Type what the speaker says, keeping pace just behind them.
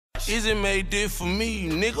Is it made this for me,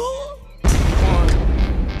 nigga? Quan,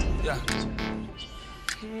 yeah.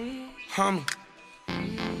 Homie,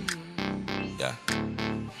 yeah.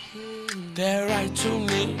 That right too,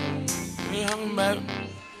 nigga. Real homie, baby.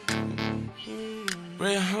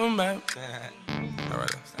 Real homie, baby.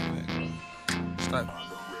 Alright, stop that. Stop.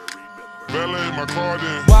 Valet my car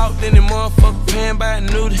then. Walked in the motherfucker paying by a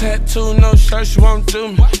nudie. Tattoo, no shirt, she won't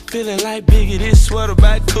do me. Feeling like Biggie, this sweater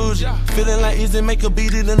by Coogee. Feeling like Easy make a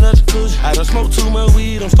beat in another jacuzzi. I done smoke too much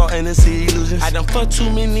weed, I'm starting to see illusions. I done fuck too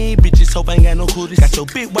many bitches, hope I ain't got no cooties. Got your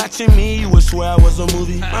bitch watching me, you would swear I was a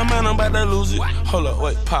movie. My mind, I'm about to lose it. Hold up,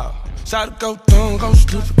 wait, pop. Shout go dumb, go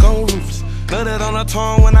stupid, go ruthless. Let it on her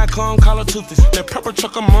tongue when I come, call her toothless. That purple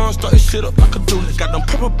truck I'm on, start this shit up like a dooley. Got them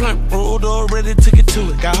purple blunt rolled already, took it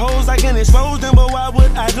to it. Got hoes I can expose them, but why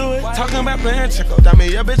would I do it? Talking about playing Chico, that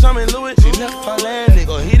mean your bitch I'm in Louis. She left her last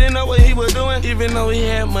nigga, he didn't know what he was doing. Even though he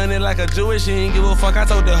had money like a Jewish, he ain't give a fuck. I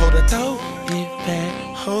told that hoe to throw it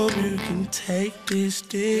back. Hope you can take this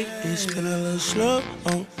dick. It's been a little slow,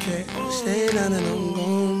 okay. Stay down and I'm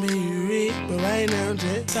gon' be rich, but right now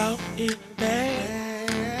just talk it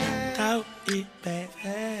back. Talk it back.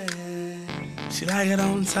 She like it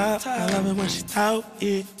on top. I love it when she talk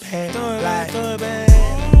it back. Throw it back, throw it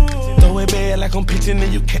back. Throw it back like I'm pitching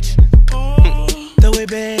and you catch it. Throw it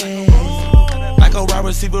back like a wide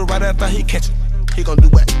receiver right after he catch it. He gon' do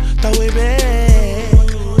what? Throw it back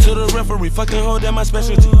to the referee, fucking hold that my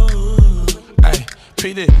specialty. Ayy,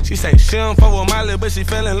 P.D. She say she don't fuck with Miley, but she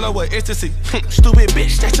fell in love with ecstasy. Stupid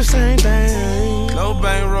bitch, that's the same thing. No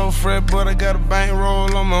bankroll, Fred, but I got a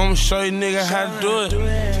bankroll. I'ma show you nigga how to do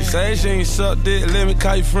it. She say she ain't suck dick, let me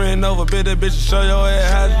call your friend over. Bet that bitch show your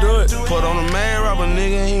ass how to do it. Put on a man robber,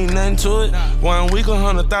 nigga, ain't nothing to it. 1 week,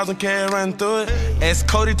 100,000 cash running through it. Ask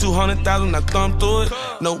Cody 200,000, I thumb through it.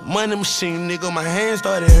 No money machine, nigga, my hands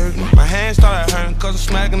started hurting. My hands started hurting cause I'm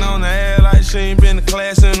smacking on the ass like she ain't been to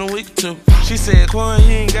class in a week or two. She said, Quan, you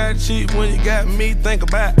ain't got cheap when you got me. Think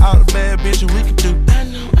about all the bad bitches we could do. I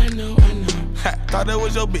know. Ha, thought that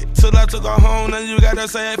was your bitch till I took her home, now you got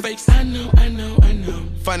that sad face. I know.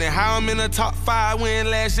 Funny how I'm in the top 5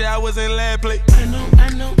 when last year I was in last place. I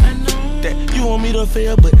know. That you want me to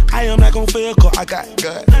fail, but I am not gon' fail cause I got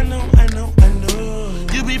God. I know.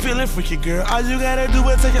 You be feeling freaky, girl. All you gotta do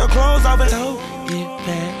is take your clothes off and throw it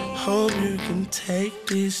back. Hope you can take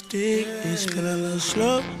this dick. It's been a little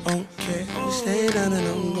slow, okay. Stay down and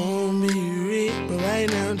I'm gon' be rich, but right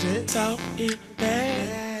now just talk it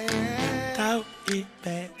back. Talk it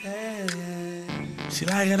back. She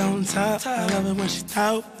like it on top. I love it when she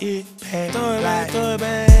talk it back. Throw it back, throw it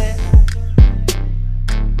back.